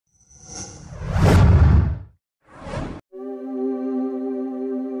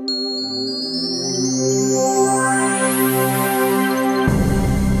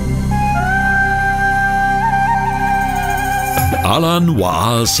Ahlan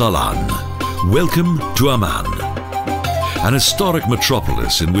wa Salan. Welcome to Amman, an historic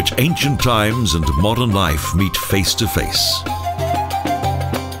metropolis in which ancient times and modern life meet face to face.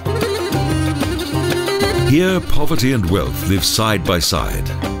 Here, poverty and wealth live side by side.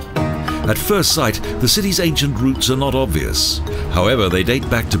 At first sight, the city's ancient roots are not obvious. However, they date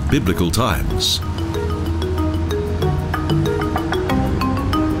back to biblical times.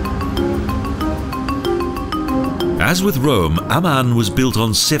 As with Rome, Amman was built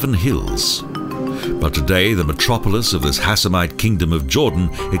on 7 hills. But today, the metropolis of this Hassamite kingdom of Jordan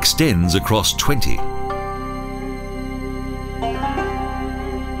extends across 20.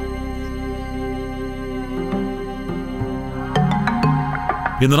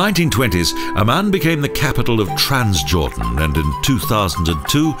 In the 1920s, Amman became the capital of Transjordan, and in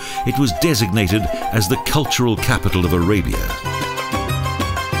 2002, it was designated as the cultural capital of Arabia.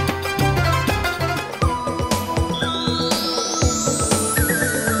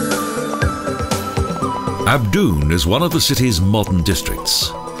 Abdoun is one of the city's modern districts.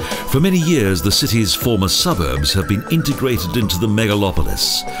 For many years, the city's former suburbs have been integrated into the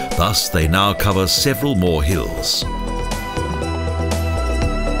megalopolis. Thus, they now cover several more hills.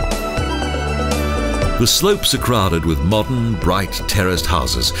 The slopes are crowded with modern, bright, terraced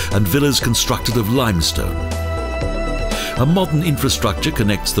houses and villas constructed of limestone. A modern infrastructure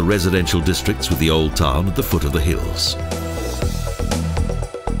connects the residential districts with the old town at the foot of the hills.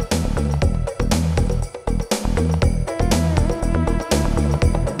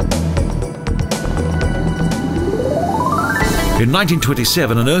 In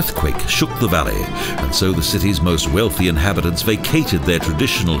 1927, an earthquake shook the valley, and so the city's most wealthy inhabitants vacated their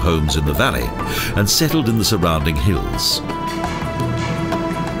traditional homes in the valley and settled in the surrounding hills.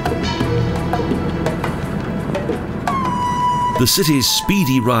 The city's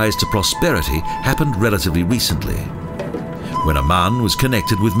speedy rise to prosperity happened relatively recently, when Amman was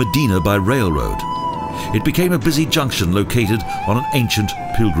connected with Medina by railroad. It became a busy junction located on an ancient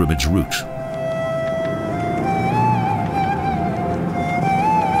pilgrimage route.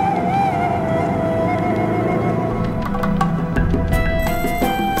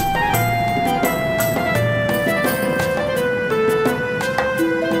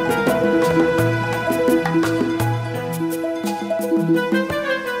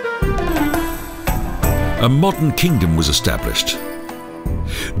 A modern kingdom was established.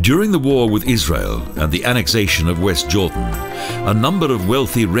 During the war with Israel and the annexation of West Jordan, a number of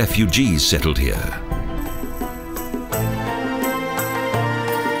wealthy refugees settled here.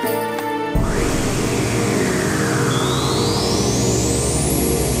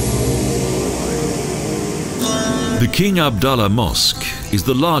 The King Abdullah Mosque is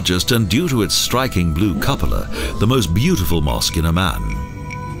the largest and, due to its striking blue cupola, the most beautiful mosque in Amman.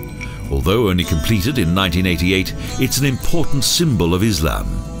 Although only completed in 1988, it's an important symbol of Islam.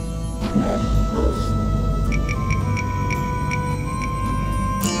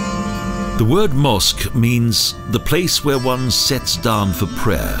 The word mosque means the place where one sets down for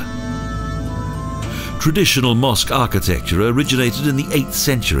prayer. Traditional mosque architecture originated in the 8th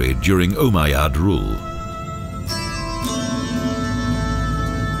century during Umayyad rule.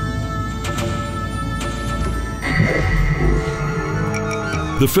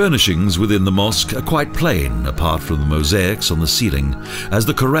 The furnishings within the mosque are quite plain, apart from the mosaics on the ceiling, as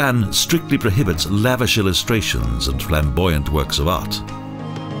the Quran strictly prohibits lavish illustrations and flamboyant works of art.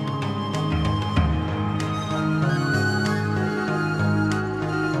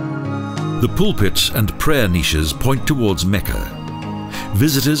 The pulpit and prayer niches point towards Mecca.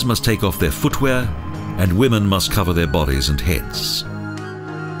 Visitors must take off their footwear, and women must cover their bodies and heads.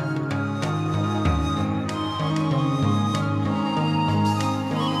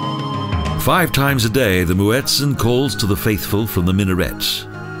 Five times a day, the muezzin calls to the faithful from the minaret.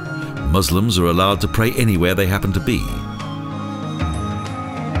 Muslims are allowed to pray anywhere they happen to be.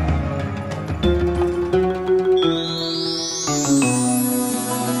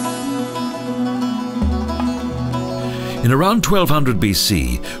 In around 1200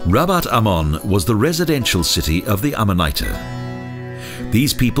 BC, Rabat Ammon was the residential city of the Ammonite.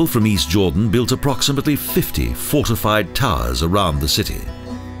 These people from East Jordan built approximately 50 fortified towers around the city.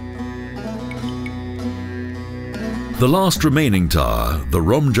 The last remaining tower, the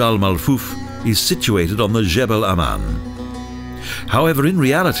Romjal Malfouf, is situated on the Jebel Amman. However, in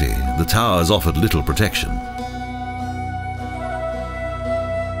reality, the towers offered little protection.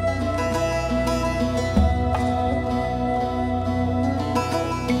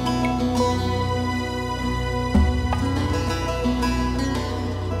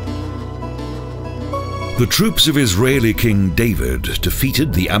 The troops of Israeli King David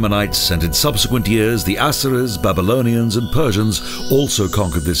defeated the Ammonites, and in subsequent years the Assyrians, Babylonians and Persians also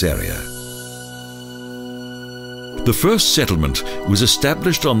conquered this area. The first settlement was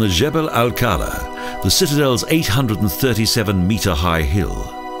established on the Jebel al-Kala, the citadel's 837-meter high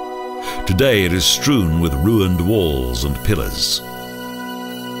hill. Today it is strewn with ruined walls and pillars.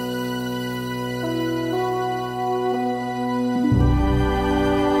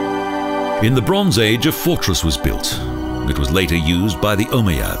 In the Bronze Age, a fortress was built. It was later used by the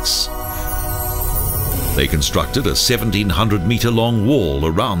Umayyads. They constructed a 1,700-meter-long wall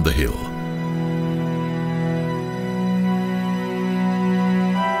around the hill.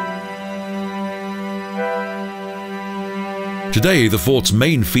 Today, the fort's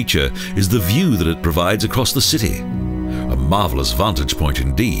main feature is the view that it provides across the city. A marvelous vantage point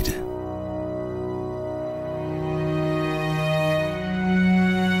indeed.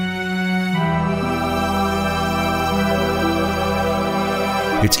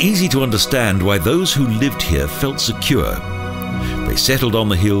 It's easy to understand why those who lived here felt secure. They settled on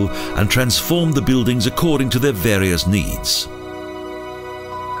the hill and transformed the buildings according to their various needs.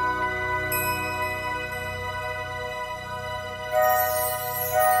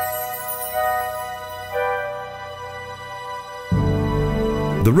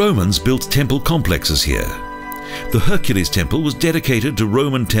 The Romans built temple complexes here. The Hercules Temple was dedicated to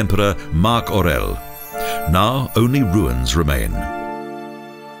Roman Emperor Mark Aurel. Now only ruins remain.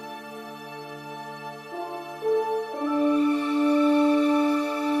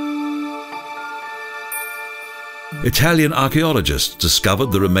 Italian archaeologists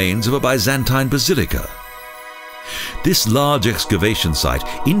discovered the remains of a Byzantine basilica. This large excavation site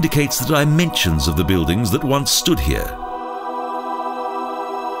indicates the dimensions of the buildings that once stood here.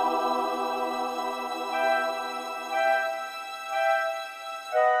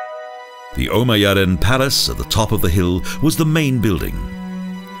 The Umayyadan Palace at the top of the hill was the main building.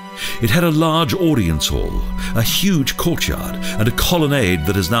 It had a large audience hall, a huge courtyard, and a colonnade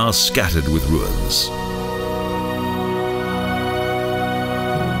that is now scattered with ruins.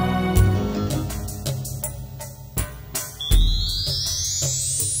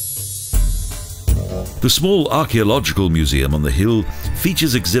 The small archaeological museum on the hill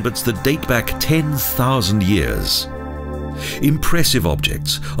features exhibits that date back 10,000 years. Impressive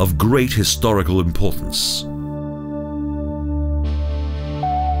objects of great historical importance.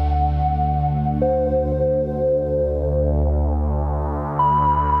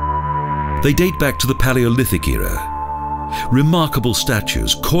 They date back to the Paleolithic era. Remarkable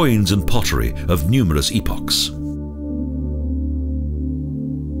statues, coins and pottery of numerous epochs.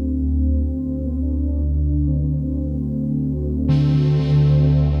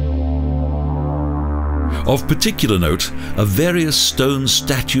 Of particular note are various stone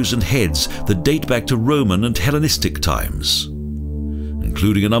statues and heads that date back to Roman and Hellenistic times,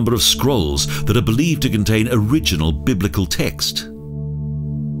 including a number of scrolls that are believed to contain original biblical text.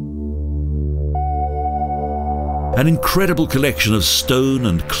 An incredible collection of stone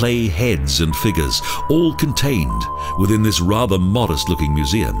and clay heads and figures, all contained within this rather modest-looking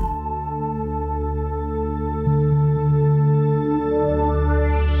museum.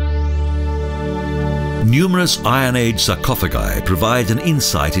 Numerous Iron Age sarcophagi provide an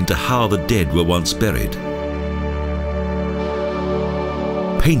insight into how the dead were once buried.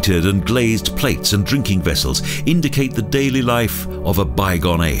 Painted and glazed plates and drinking vessels indicate the daily life of a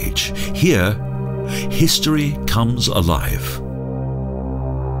bygone age. Here, history comes alive.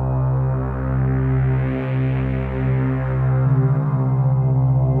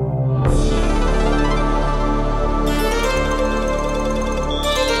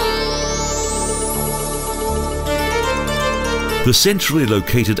 The centrally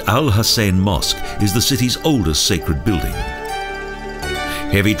located Al-Hussein Mosque is the city's oldest sacred building.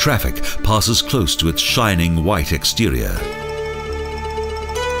 Heavy traffic passes close to its shining white exterior.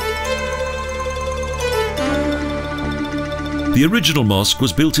 The original mosque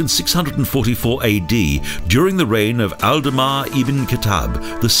was built in 644 AD during the reign of Al-Damar ibn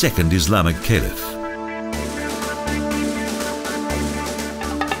Khattab, the second Islamic caliph.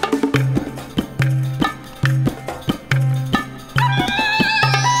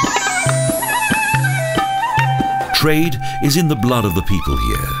 Trade is in the blood of the people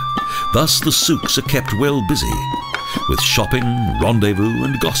here. Thus the souks are kept well busy, with shopping, rendezvous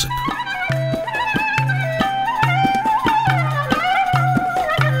and gossip.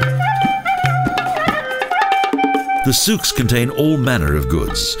 The souks contain all manner of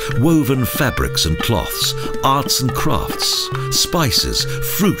goods, woven fabrics and cloths, arts and crafts, spices,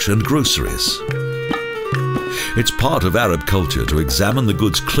 fruit and groceries. It's part of Arab culture to examine the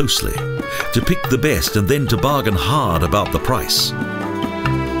goods closely, to pick the best and then to bargain hard about the price.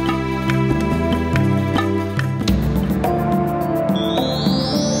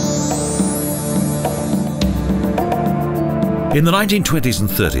 In the 1920s and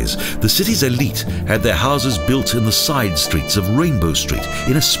 30s, the city's elite had their houses built in the side streets of Rainbow Street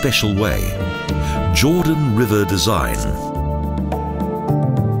in a special way. Jordan River design.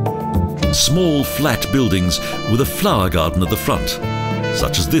 Small flat buildings with a flower garden at the front,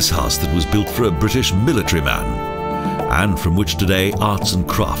 such as this house that was built for a British military man, and from which today arts and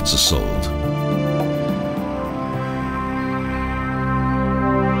crafts are sold.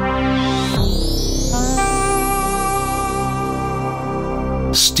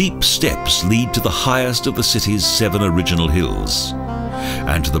 Steep steps lead to the highest of the city's 7 original hills,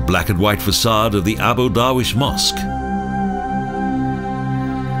 and to the black and white facade of the Abu Dawish Mosque.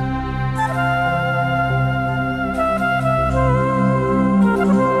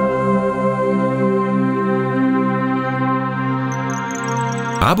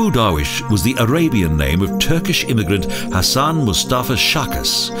 Abu Dawish was the Arabian name of Turkish immigrant Hassan Mustafa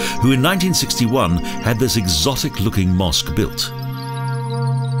Shakas, who in 1961 had this exotic-looking mosque built.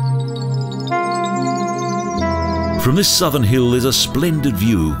 From this southern hill is a splendid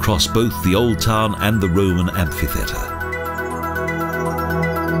view across both the Old Town and the Roman amphitheatre.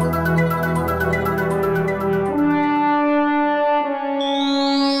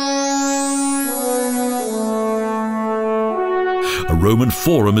 A Roman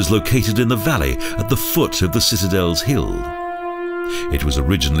forum is located in the valley at the foot of the citadel's hill. It was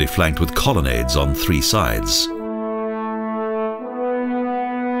originally flanked with colonnades on 3 sides.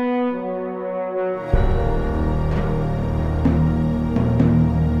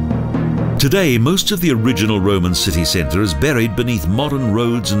 Today, most of the original Roman city centre is buried beneath modern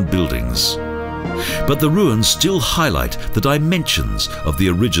roads and buildings. But the ruins still highlight the dimensions of the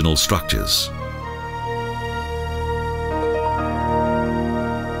original structures.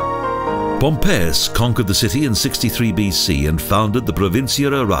 Pompeius conquered the city in 63 BC and founded the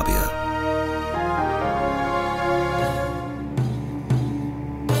Provincia Arabia.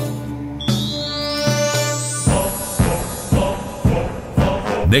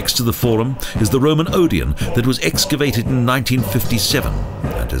 Next to the Forum is the Roman Odeon that was excavated in 1957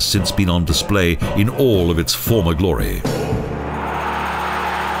 and has since been on display in all of its former glory.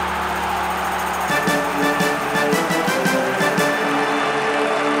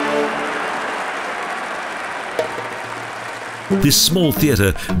 This small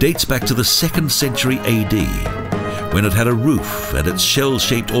theatre dates back to the 2nd century AD, when it had a roof and its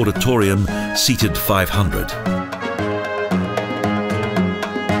shell-shaped auditorium seated 500.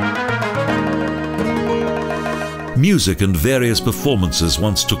 Music and various performances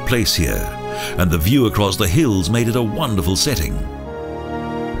once took place here, and the view across the hills made it a wonderful setting.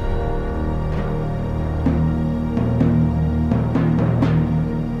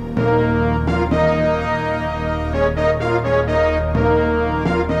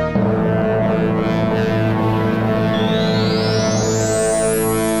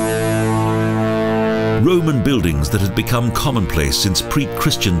 Roman buildings that had become commonplace since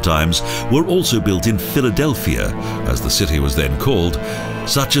pre-Christian times were also built in Philadelphia, as the city was then called,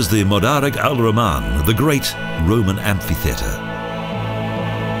 such as the Modareg al-Rahman, the great Roman amphitheatre.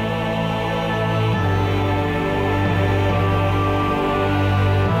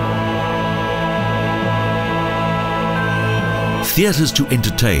 Theatres to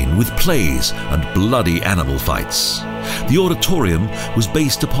entertain with plays and bloody animal fights. The auditorium was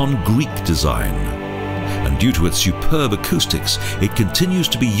based upon Greek design, and due to its superb acoustics, it continues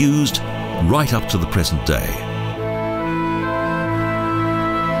to be used right up to the present day.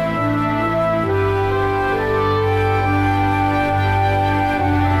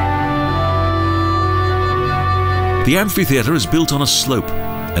 The amphitheatre is built on a slope,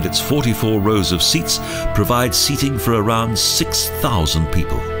 and its 44 rows of seats provide seating for around 6,000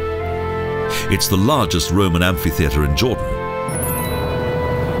 people. It's the largest Roman amphitheatre in Jordan.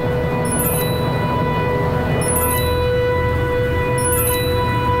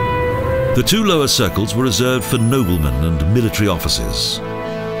 The 2 lower circles were reserved for noblemen and military officers.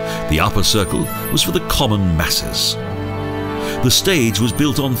 The upper circle was for the common masses. The stage was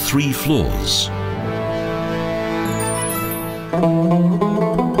built on 3 floors.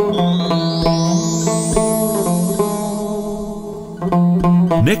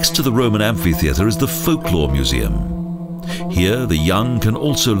 Next to the Roman amphitheatre is the Folklore Museum. Here, the young can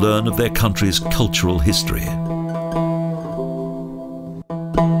also learn of their country's cultural history.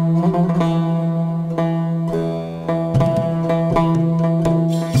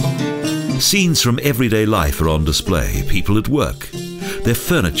 Scenes from everyday life are on display, people at work, their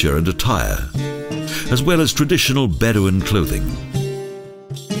furniture and attire, as well as traditional Bedouin clothing.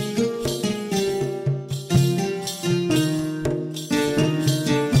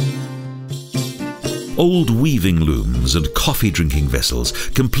 Old weaving looms and coffee-drinking vessels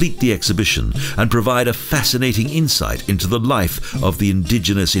complete the exhibition and provide a fascinating insight into the life of the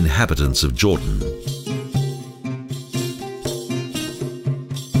indigenous inhabitants of Jordan.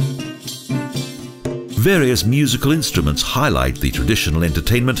 Various musical instruments highlight the traditional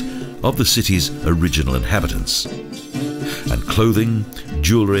entertainment of the city's original inhabitants. And clothing,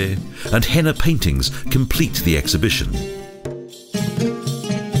 jewellery and henna paintings complete the exhibition.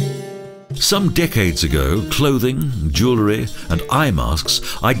 Some decades ago, clothing, jewellery and eye masks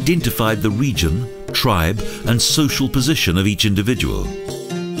identified the region, tribe and social position of each individual.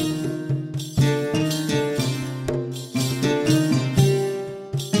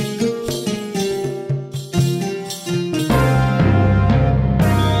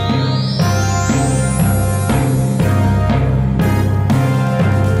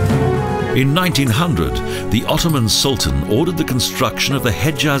 In 1900, the Ottoman Sultan ordered the construction of the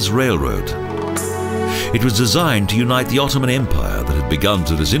Hedjaz Railroad. It was designed to unite the Ottoman Empire that had begun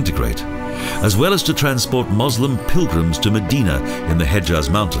to disintegrate, as well as to transport Moslem pilgrims to Medina in the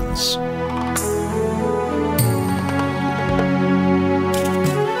Hedjaz Mountains.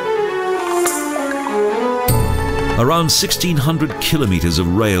 Around 1,600 kilometers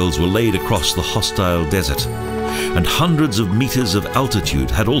of rails were laid across the hostile desert, and hundreds of meters of altitude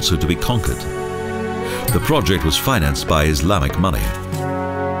had also to be conquered. The project was financed by Islamic money.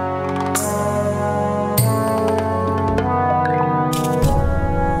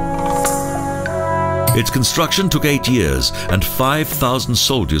 Its construction took 8 years, and 5,000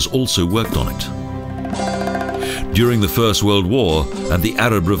 soldiers also worked on it. During the First World War and the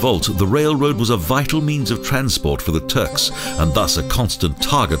Arab Revolt, the railroad was a vital means of transport for the Turks, and thus a constant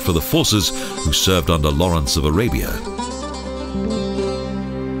target for the forces who served under Lawrence of Arabia.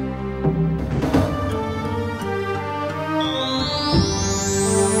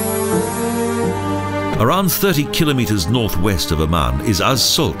 Around 30 kilometers northwest of Amman is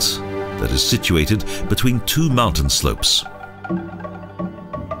Az-Salt, that is situated between two mountain slopes.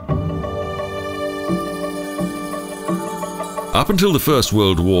 Up until the First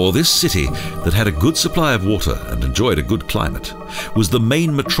World War, this city, that had a good supply of water and enjoyed a good climate, was the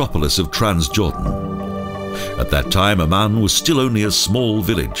main metropolis of Transjordan. At that time, Amman was still only a small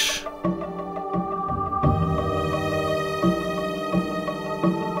village.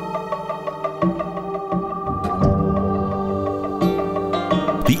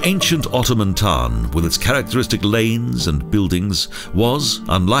 The ancient Ottoman town, with its characteristic lanes and buildings, was,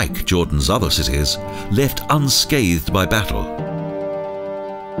 unlike Jordan's other cities, left unscathed by battle.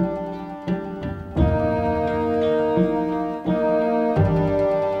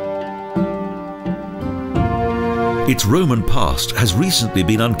 Its Roman past has recently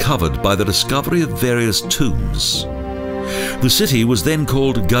been uncovered by the discovery of various tombs. The city was then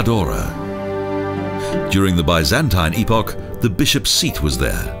called Gadora. During the Byzantine epoch, the bishop's seat was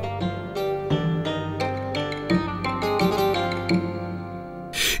there.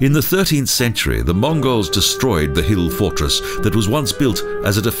 In the 13th century, the Mongols destroyed the hill fortress that was once built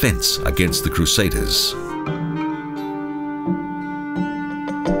as a defense against the Crusaders.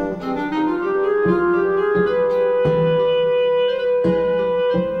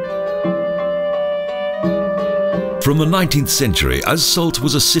 From the 19th century, Az-Salt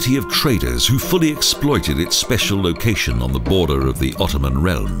was a city of traders who fully exploited its special location on the border of the Ottoman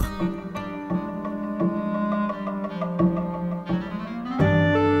realm.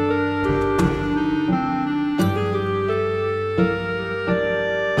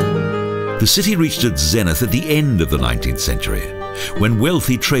 The city reached its zenith at the end of the 19th century, when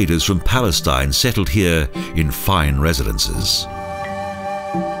wealthy traders from Palestine settled here in fine residences.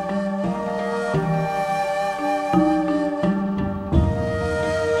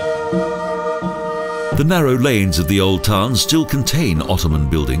 The narrow lanes of the old town still contain Ottoman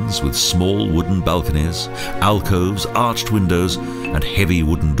buildings with small wooden balconies, alcoves, arched windows, and heavy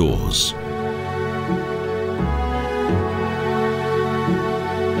wooden doors.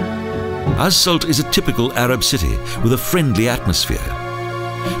 Az-Salt is a typical Arab city with a friendly atmosphere,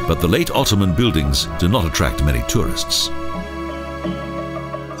 but the late Ottoman buildings do not attract many tourists.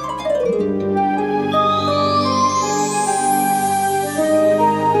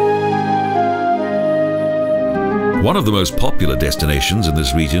 One of the most popular destinations in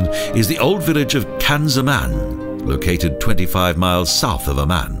this region is the old village of Amman, located 25 miles south of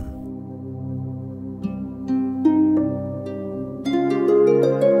Amman.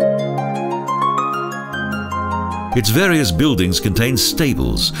 Its various buildings contain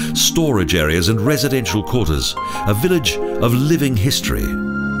stables, storage areas and residential quarters, a village of living history.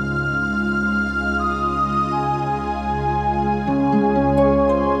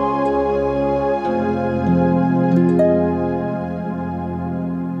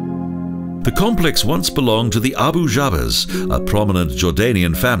 The complex once belonged to the Abu Jabers, a prominent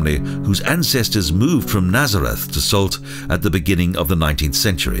Jordanian family whose ancestors moved from Nazareth to Salt at the beginning of the 19th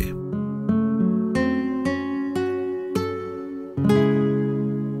century.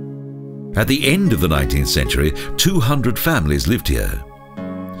 At the end of the 19th century, 200 families lived here.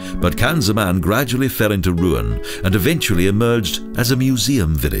 But Khan Zaman gradually fell into ruin and eventually emerged as a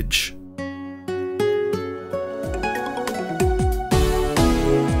museum village.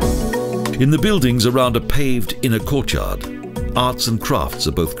 In the buildings around a paved inner courtyard, arts and crafts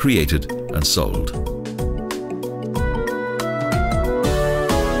are both created and sold.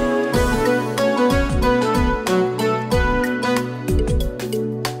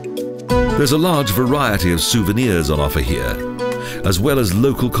 There's a large variety of souvenirs on offer here, as well as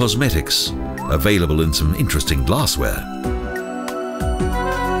local cosmetics, available in some interesting glassware.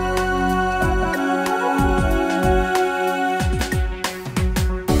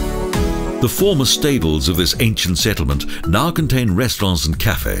 The former stables of this ancient settlement now contain restaurants and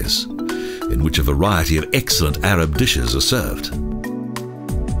cafes, in which a variety of excellent Arab dishes are served.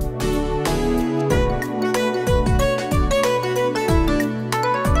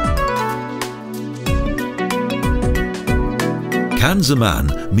 Khan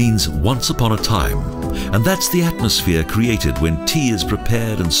Zaman means once upon a time, and that's the atmosphere created when tea is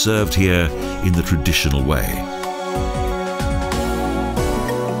prepared and served here in the traditional way.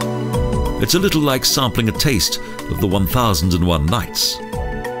 It's a little like sampling a taste of the 1001 Nights.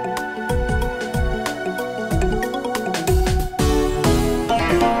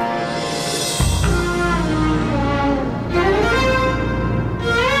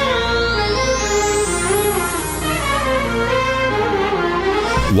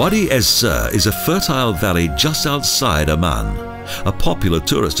 Wadi Ez-Sur is a fertile valley just outside Amman, a popular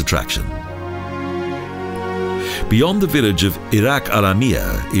tourist attraction. Beyond the village of Iraq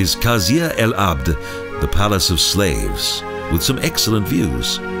Alamia is Qazia El Abd, the palace of slaves, with some excellent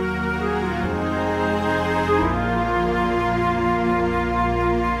views.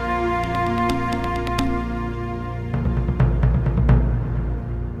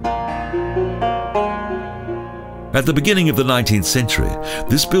 At the beginning of the 19th century,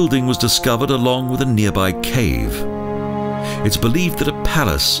 this building was discovered along with a nearby cave. It's believed that a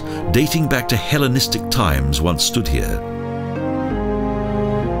palace dating back to Hellenistic times once stood here.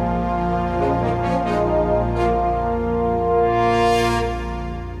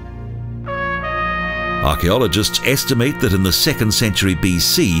 Archaeologists estimate that in the 2nd century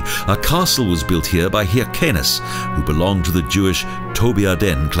BC, a castle was built here by Hyrcanus, who belonged to the Jewish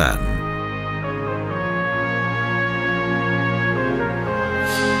Tobiaden clan.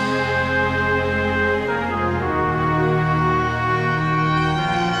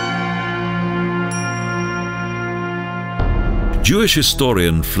 Jewish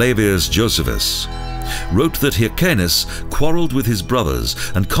historian Flavius Josephus wrote that Hyrcanus quarrelled with his brothers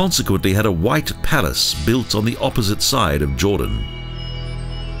and consequently had a white palace built on the opposite side of Jordan.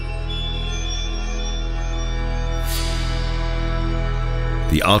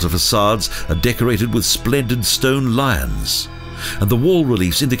 The outer facades are decorated with splendid stone lions, and the wall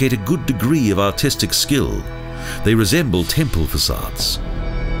reliefs indicate a good degree of artistic skill. They resemble temple facades.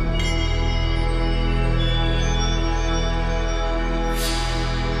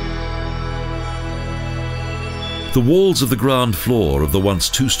 The walls of the ground floor of the once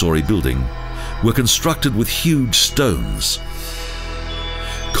two-story building were constructed with huge stones.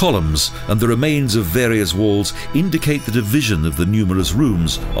 Columns and the remains of various walls indicate the division of the numerous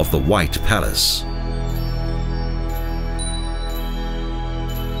rooms of the White Palace.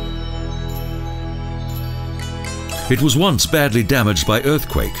 It was once badly damaged by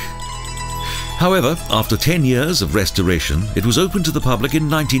earthquake. However, after 10 years of restoration, it was opened to the public in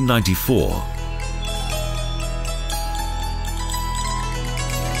 1994.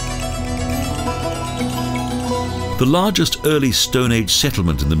 The largest early Stone Age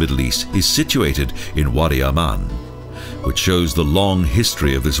settlement in the Middle East is situated in Wadi Amman, which shows the long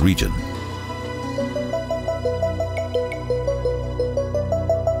history of this region.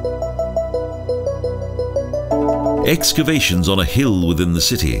 Excavations on a hill within the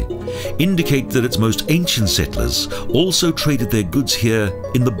city indicate that its most ancient settlers also traded their goods here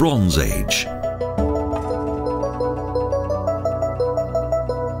in the Bronze Age.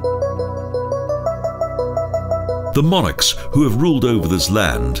 The monarchs who have ruled over this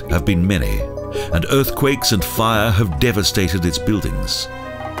land have been many. and earthquakes and fire have devastated its buildings.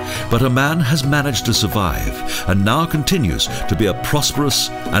 But Amman has managed to survive and now continues to be a prosperous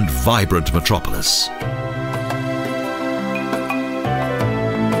and vibrant metropolis.